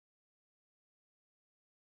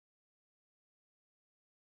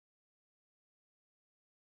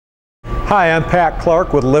Hi, I'm Pat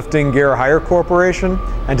Clark with Lifting Gear Hire Corporation,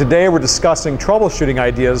 and today we're discussing troubleshooting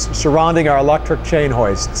ideas surrounding our electric chain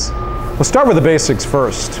hoists. We'll start with the basics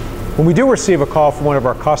first. When we do receive a call from one of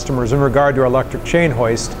our customers in regard to our electric chain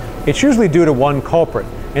hoist, it's usually due to one culprit,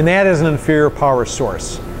 and that is an inferior power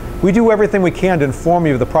source. We do everything we can to inform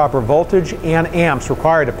you of the proper voltage and amps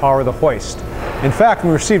required to power the hoist. In fact,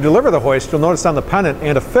 when we deliver the hoist, you'll notice on the pennant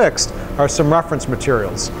and affixed are some reference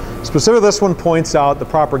materials. Specifically, this one points out the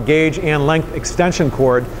proper gauge and length extension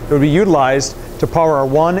cord that would be utilized to power our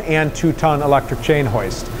 1 and 2 ton electric chain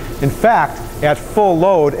hoist. In fact, at full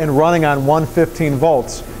load and running on 115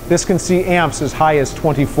 volts, this can see amps as high as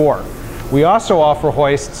 24. We also offer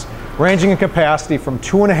hoists ranging in capacity from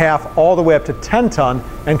 2.5 all the way up to 10 ton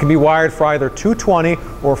and can be wired for either 220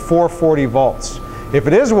 or 440 volts. If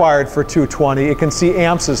it is wired for 220, it can see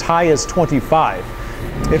amps as high as 25.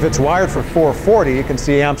 If it's wired for 440, it can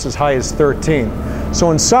see amps as high as 13.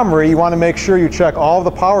 So in summary, you want to make sure you check all of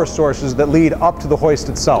the power sources that lead up to the hoist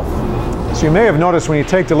itself. So you may have noticed when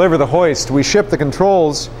you deliver the hoist, we ship the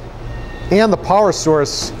controls and the power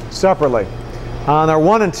source separately. On our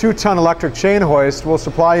 1 and 2 ton electric chain hoist, we'll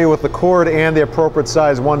supply you with the cord and the appropriate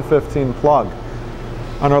size 115 plug.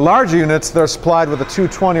 On our larger units, they're supplied with a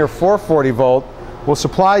 220 or 440 volt. We'll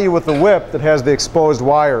supply you with the whip that has the exposed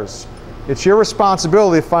wires. It's your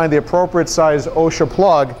responsibility to find the appropriate size OSHA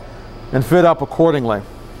plug and fit up accordingly.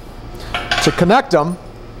 To connect them,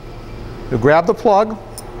 you'll grab the plug,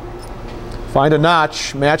 find a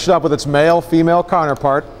notch, match it up with its male-female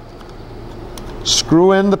counterpart,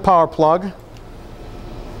 screw in the power plug,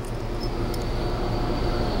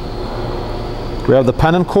 grab the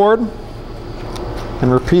pennant cord,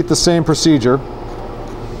 and repeat the same procedure.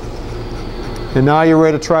 And now you're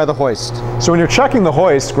ready to try the hoist. So when you're checking the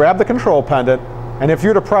hoist, grab the control pendant, and if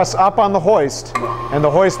you're to press up on the hoist and the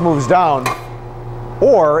hoist moves down,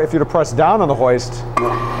 or if you're to press down on the hoist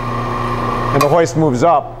and the hoist moves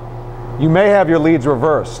up, you may have your leads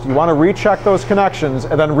reversed. You want to recheck those connections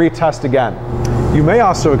and then retest again. You may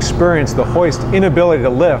also experience the hoist inability to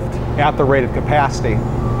lift at the rated capacity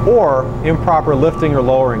or improper lifting or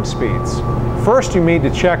lowering speeds. First, you need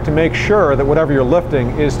to check to make sure that whatever you're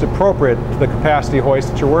lifting is appropriate to the capacity hoist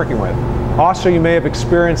that you're working with. Also, you may have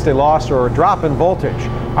experienced a loss or a drop in voltage.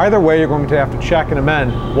 Either way, you're going to have to check and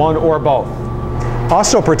amend one or both.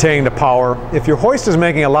 Also pertaining to power, if your hoist is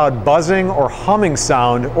making a loud buzzing or humming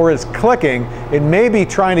sound or is clicking, it may be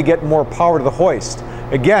trying to get more power to the hoist.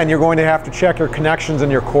 Again, you're going to have to check your connections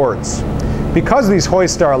and your cords. Because these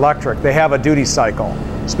hoists are electric, they have a duty cycle,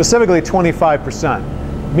 specifically 25%.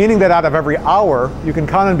 Meaning that out of every hour, you can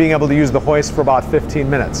count on being able to use the hoist for about 15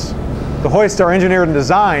 minutes. The hoists are engineered and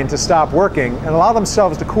designed to stop working and allow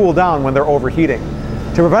themselves to cool down when they're overheating.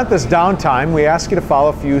 To prevent this downtime, we ask you to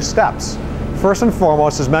follow a few steps. First and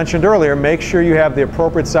foremost, as mentioned earlier, make sure you have the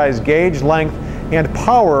appropriate size gauge, length, and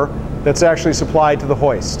power that's actually supplied to the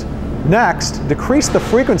hoist. Next, decrease the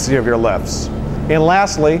frequency of your lifts. And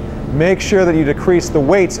lastly, make sure that you decrease the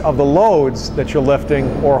weights of the loads that you're lifting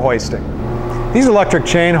or hoisting. These electric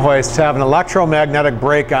chain hoists have an electromagnetic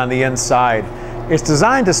brake on the inside. It's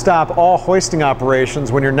designed to stop all hoisting operations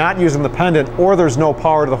when you're not using the pendant or there's no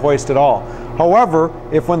power to the hoist at all. However,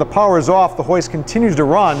 if when the power is off, the hoist continues to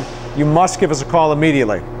run, you must give us a call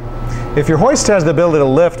immediately. If your hoist has the ability to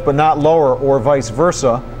lift but not lower or vice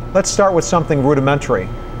versa, let's start with something rudimentary.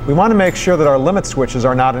 We want to make sure that our limit switches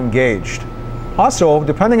are not engaged. Also,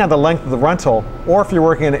 depending on the length of the rental, or if you're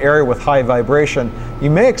working in an area with high vibration, you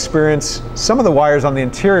may experience some of the wires on the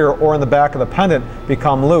interior or in the back of the pendant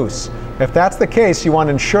become loose. If that's the case, you want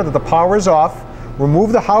to ensure that the power is off,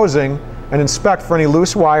 remove the housing, and inspect for any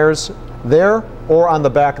loose wires there or on the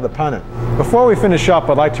back of the pendant. Before we finish up,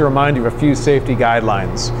 I'd like to remind you of a few safety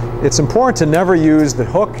guidelines. It's important to never use the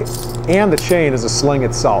hook and the chain as a sling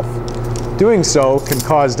itself. Doing so can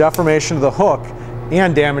cause deformation of the hook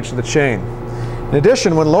and damage to the chain. In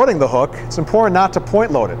addition, when loading the hook, it's important not to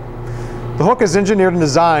point load it. The hook is engineered and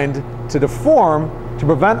designed to deform to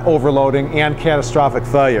prevent overloading and catastrophic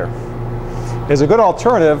failure. As a good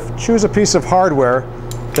alternative, choose a piece of hardware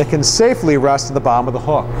that can safely rest at the bottom of the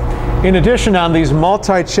hook. In addition, on these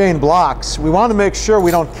multi-chain blocks, we want to make sure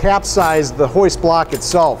we don't capsize the hoist block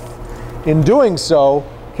itself. In doing so,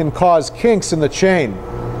 can cause kinks in the chain.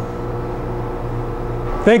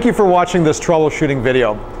 Thank you for watching this troubleshooting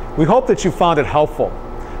video. We hope that you found it helpful.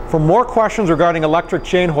 For more questions regarding electric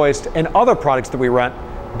chain hoist and other products that we rent,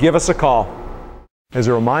 give us a call. As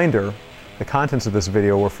a reminder, the contents of this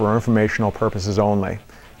video were for informational purposes only.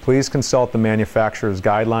 Please consult the manufacturer's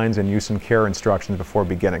guidelines and use and care instructions before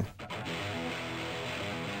beginning.